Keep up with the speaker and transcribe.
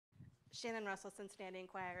Shannon Russell, Cincinnati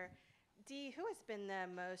Enquirer. Dee, who has been the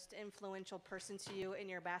most influential person to you in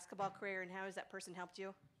your basketball career, and how has that person helped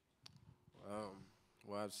you? Um,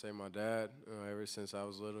 well, I'd say my dad. Ever since I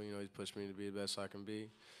was little, he's pushed me to be the best I can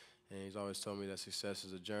be, and he's always told me that success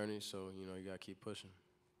is a journey. So you gotta keep pushing.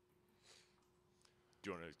 Do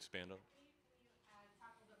you want to expand on it?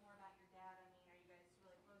 Talk a little bit more about your dad. I mean, are you guys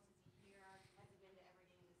really close? Is he here? Has he been to every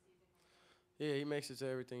game this season? Yeah, he makes it to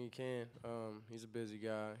everything he can. He's a busy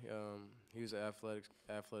guy. He was an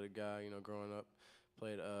athletic guy. Growing up,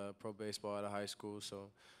 played pro baseball out of high school. So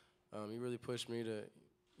he really pushed me to,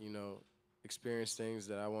 you know, experience things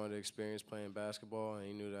that I wanted to experience playing basketball, and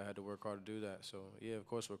he knew that I had to work hard to do that. So yeah, of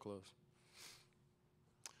course we're close.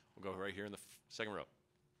 We'll go right here in the second row.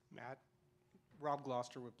 Matt, Rob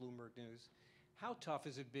Gloucester with Bloomberg News. How tough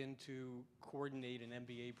has it been to coordinate an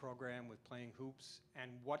MBA program with playing hoops, and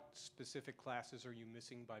what specific classes are you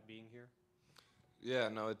missing by being here? Yeah,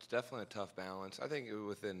 no, it's definitely a tough balance. I think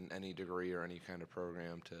within any degree or any kind of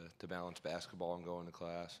program to balance basketball and going to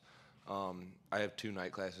class. I have 2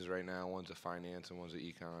 night classes right now. One's a finance and one's an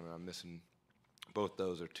econ, and I'm missing both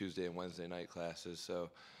those are Tuesday and Wednesday night classes. So,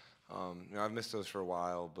 I've missed those for a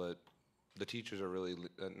while, but the teachers are really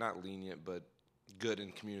not lenient, but good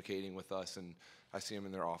in communicating with us, and I see them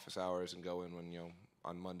in their office hours and go in when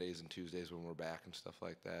on Mondays and Tuesdays when we're back and stuff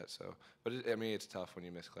like that. So, but it's tough when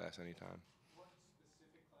you miss class anytime. What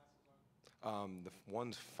specific classes are The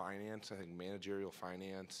one's finance, I think managerial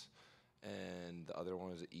finance, and the other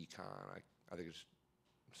one is econ. I think it's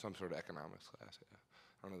some sort of economics class. Yeah.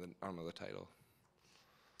 I don't know the title.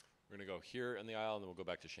 We're going to go here in the aisle, and then we'll go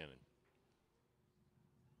back to Shannon.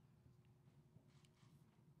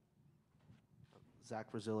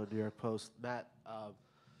 Zach Braziller, New York Post. Matt,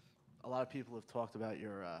 a lot of people have talked about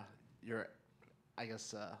your I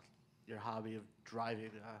guess, your hobby of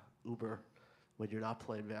driving Uber when you're not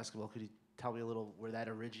playing basketball. Could you tell me a little where that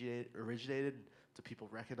originated? Do people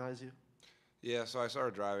recognize you? Yeah, so I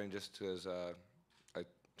started driving just because I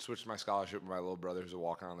switched my scholarship with my little brother who's a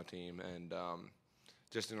walk-on on the team, and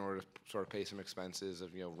just in order to sort of pay some expenses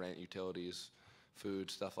of rent, utilities, food,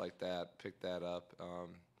 stuff like that, picked that up.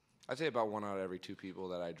 I'd say about 1 out of every 2 people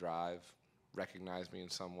that I drive recognize me in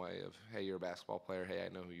some way of, hey, you're a basketball player, hey, I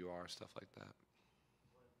know who you are, stuff like that.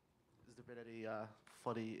 Has there been any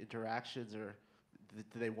funny interactions, or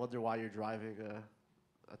do they wonder why you're driving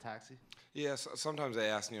a taxi? Yeah, so sometimes they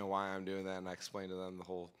ask, why I'm doing that, and I explain to them the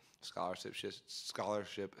whole scholarship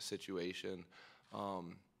situation.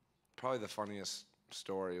 Probably the funniest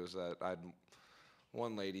story was that I had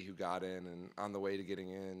one lady who got in, and on the way to getting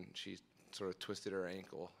in, she sort of twisted her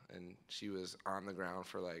ankle, and she was on the ground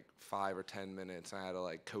for like 5 or 10 minutes. I had to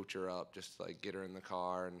like coach her up, just to, like get her in the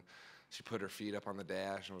car, and she put her feet up on the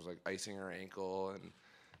dash and was like icing her ankle. And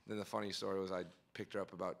then the funny story was I picked her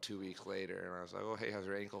up about 2 weeks later, and I was like, oh, hey, how's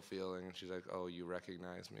your ankle feeling? And she's like, oh, you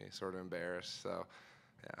recognize me, sort of embarrassed. So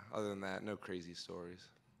yeah, other than that, no crazy stories.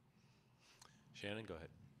 Shannon, go ahead.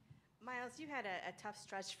 Miles, you had a tough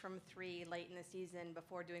stretch from 3 late in the season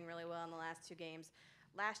before doing really well in the last 2 games.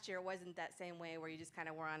 Last year, it wasn't that same way where you just kind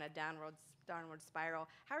of were on a downward spiral.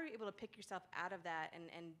 How are you able to pick yourself out of that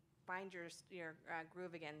and find your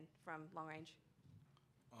groove again from long range?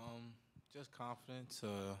 Just confidence.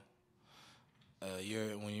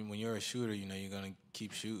 When you're a shooter, you're gonna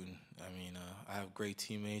keep shooting. I mean, I have great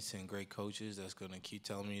teammates and great coaches that's gonna keep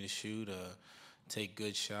telling me to shoot, take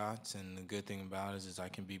good shots, and the good thing about it is I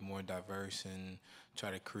can be more diverse and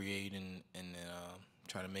try to create and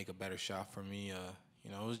try to make a better shot for me. It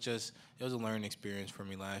was a learning experience for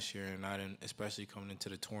me last year, and I didn't, especially coming into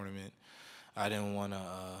the tournament, I didn't want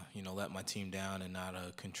to, let my team down and not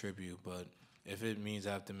contribute. But if it means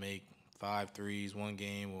I have to make 5 threes one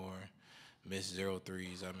game or miss 0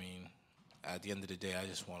 threes, I mean, at the end of the day, I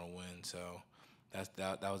just want to win. So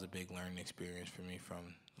that was a big learning experience for me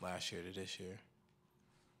from last year to this year.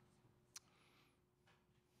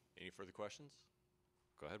 Any further questions?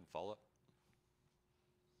 Go ahead and follow up.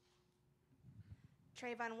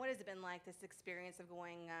 Trayvon, what has it been like, this experience of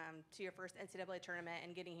going to your first NCAA tournament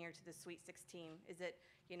and getting here to the Sweet 16? Is it,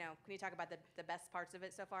 can you talk about the best parts of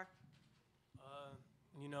it so far?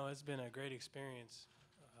 It's been a great experience.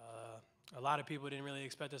 A lot of people didn't really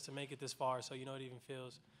expect us to make it this far, so, it even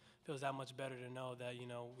feels that much better to know that,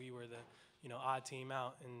 we were the, odd team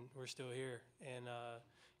out and we're still here. And,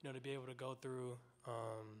 to be able to go through,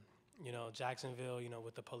 Jacksonville,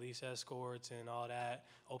 with the police escorts and all that,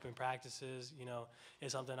 open practices,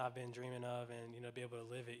 it's something I've been dreaming of, and, to be able to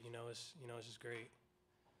live it, it's just great.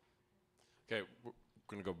 Okay, we're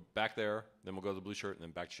going to go back there, then we'll go to the blue shirt, and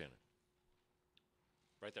then back to Shannon.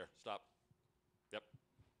 Right there, stop. Yep.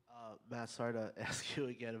 Matt, sorry to ask you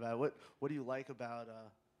again about what do you like about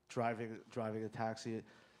driving a taxi?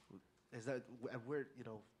 Is that and where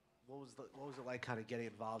what was it like kind of getting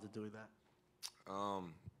involved in doing that?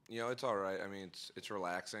 It's all right. I mean, it's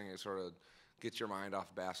relaxing. It sort of gets your mind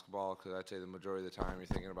off basketball because I'd say the majority of the time you're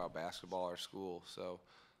thinking about basketball or school. So,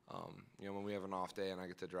 when we have an off day and I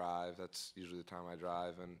get to drive, that's usually the time I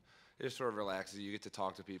drive, and it just sort of relaxes you. You get to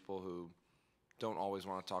talk to people who don't always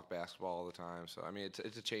want to talk basketball all the time. So, I mean,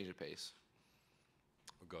 it's a change of pace.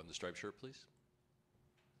 We'll go in the striped shirt, please.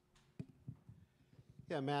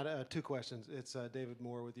 Yeah, Matt, two questions. It's David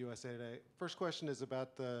Moore with USA Today. First question is about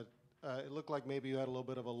it looked like maybe you had a little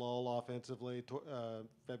bit of a lull offensively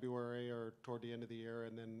February or toward the end of the year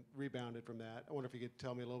and then rebounded from that. I wonder if you could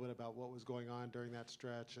tell me a little bit about what was going on during that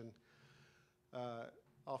stretch, and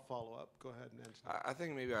I'll follow up. Go ahead and answer. I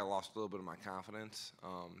think maybe I lost a little bit of my confidence.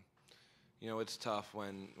 It's tough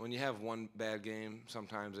when you have one bad game.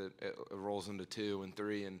 Sometimes it rolls into 2 and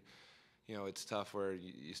 3, and it's tough where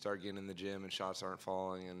you start getting in the gym and shots aren't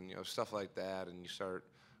falling and stuff like that, and you start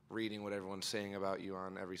reading what everyone's saying about you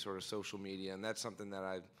on every sort of social media, and that's something that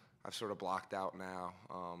I've sort of blocked out now,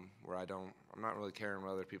 where I'm not really caring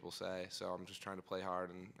what other people say, so I'm just trying to play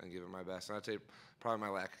hard and give it my best. And I'd say probably my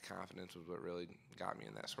lack of confidence was what really got me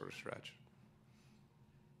in that sort of stretch.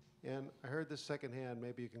 And I heard this secondhand.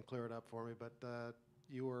 Maybe you can clear it up for me, but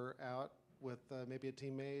you were out with maybe a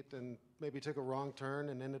teammate and maybe took a wrong turn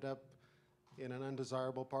and ended up in an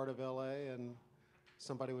undesirable part of LA, and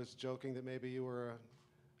somebody was joking that maybe you were a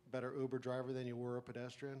better Uber driver than you were a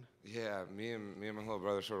pedestrian. Yeah, me and my little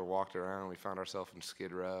brother sort of walked around. We found ourselves in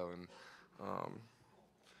Skid Row, and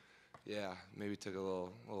maybe took a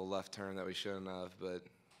little left turn that we shouldn't have, but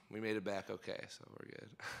we made it back okay, so we're good.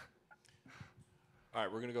 All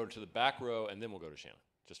right, we're going to go to the back row, and then we'll go to Shannon,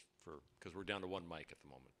 just because we're down to one mic at the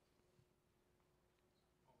moment.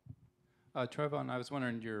 Trevon, I was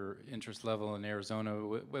wondering your interest level in Arizona.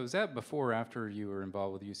 Was that before or after you were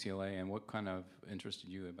involved with UCLA, and what kind of interested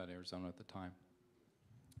you about Arizona at the time?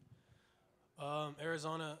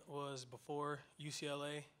 Arizona was before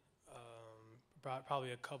UCLA,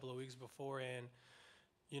 probably a couple of weeks before, and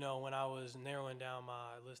when I was narrowing down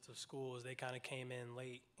my list of schools, they kind of came in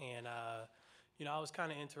late, and I was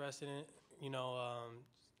kind of interested in it,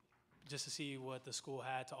 just to see what the school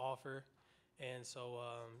had to offer. And so,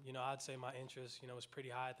 I'd say my interest, was pretty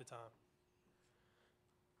high at the time.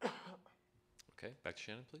 Okay, back to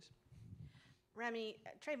Shannon, please. Remy,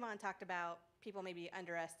 Trayvon talked about people maybe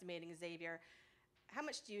underestimating Xavier. How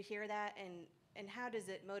much do you hear that, and how does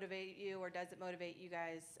it motivate you, or does it motivate you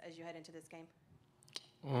guys as you head into this game?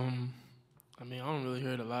 I don't really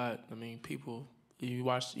hear it a lot. People, you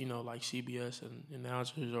watch, like CBS and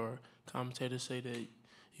announcers or commentators say that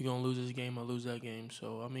you're going to lose this game or lose that game.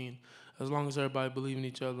 So, as long as everybody believe in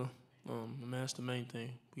each other, that's the main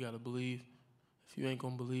thing. We got to believe. If you ain't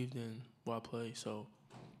going to believe, then why play? So,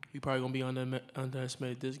 we probably going to be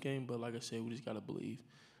underestimated this game, but like I said, we just got to believe.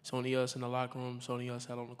 It's only us in the locker room. It's only us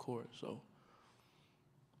out on the court. So,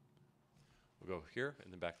 we'll go here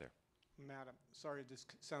and then back there. Matt, I'm sorry, this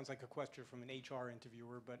sounds like a question from an HR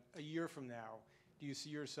interviewer, but a year from now, do you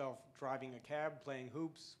see yourself driving a cab, playing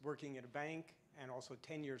hoops, working at a bank, and also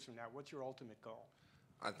 10 years from now? What's your ultimate goal?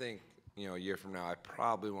 I think, a year from now, I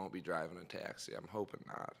probably won't be driving a taxi. I'm hoping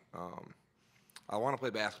not. I want to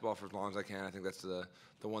play basketball for as long as I can. I think that's the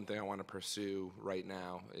one thing I want to pursue right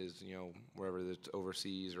now is, wherever it's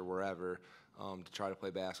overseas or wherever, to try to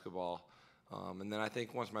play basketball. And then I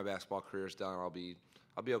think once my basketball career is done, I'll be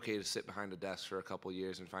okay to sit behind a desk for a couple of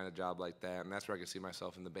years and find a job like that. And that's where I can see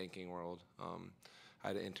myself in the banking world. I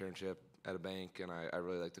had an internship at a bank, and I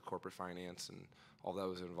really like the corporate finance and all that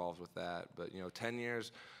was involved with that. But, 10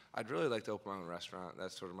 years, I'd really like to open my own restaurant.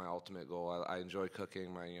 That's sort of my ultimate goal. I enjoy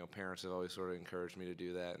cooking. My parents have always sort of encouraged me to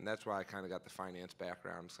do that. And that's why I kind of got the finance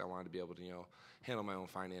background, because I wanted to be able to, handle my own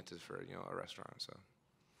finances for, a restaurant. So.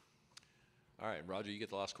 All right, Roger, you get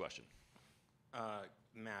the last question.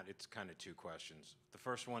 Matt, it's kind of two questions. The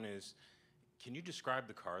first one is, can you describe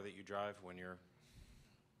the car that you drive when you're,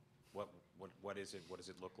 what is it? What does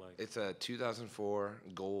it look like? It's a 2004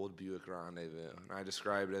 gold Buick Rendezvous. And I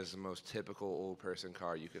describe it as the most typical old person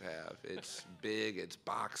car you could have. It's big, it's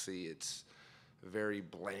boxy, it's very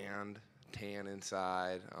bland, tan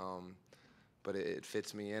inside, but it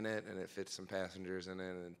fits me in it, and it fits some passengers in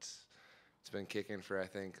it, and it's been kicking for, I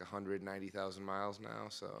think, 190,000 miles now,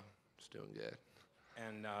 so it's doing good.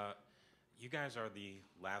 And you guys are the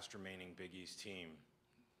last remaining Big East team.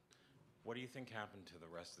 What do you think happened to the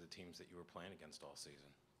rest of the teams that you were playing against all season?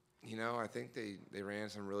 I think they ran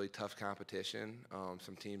some really tough competition.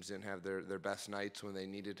 Some teams didn't have their best nights when they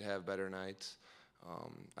needed to have better nights.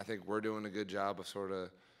 I think we're doing a good job of sort of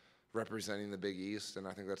representing the Big East, and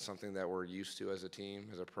I think that's something that we're used to as a team,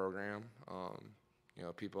 as a program.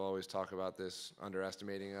 People always talk about this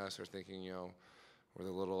underestimating us or thinking, we're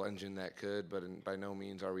the little engine that could, but by no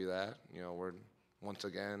means are we that. We're once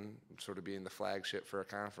again sort of being the flagship for a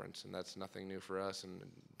conference, and that's nothing new for us, and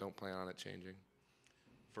don't plan on it changing.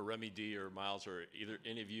 For Remy D or Miles, or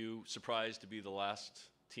any of you surprised to be the last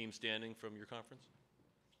team standing from your conference?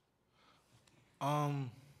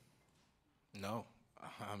 No.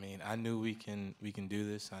 I mean, I knew we can do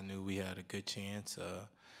this. I knew we had a good chance.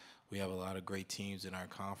 We have a lot of great teams in our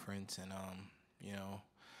conference, and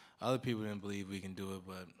other people didn't believe we can do it,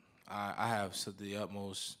 but I have the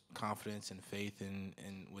utmost confidence and faith in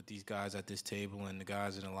with these guys at this table and the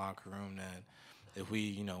guys in the locker room that if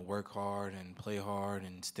we work hard and play hard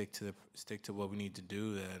and stick to what we need to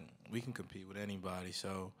do, that we can compete with anybody.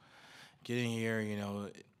 So getting here,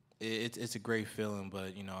 it's a great feeling,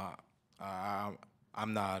 but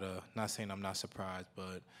I'm not saying I'm not surprised,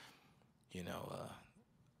 but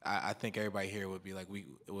I think everybody here would be like, we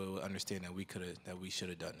will understand that we should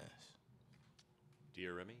have done this.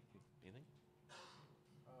 Dear Remy, anything?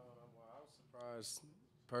 Well, I was surprised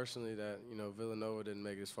personally that Villanova didn't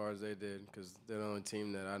make it as far as they did, because they're the only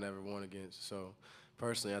team that I never won against. So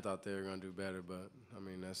personally, I thought they were going to do better, but I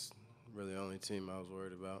mean that's really the only team I was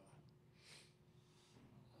worried about.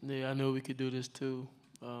 Yeah, I knew we could do this too.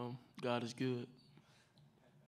 God is good.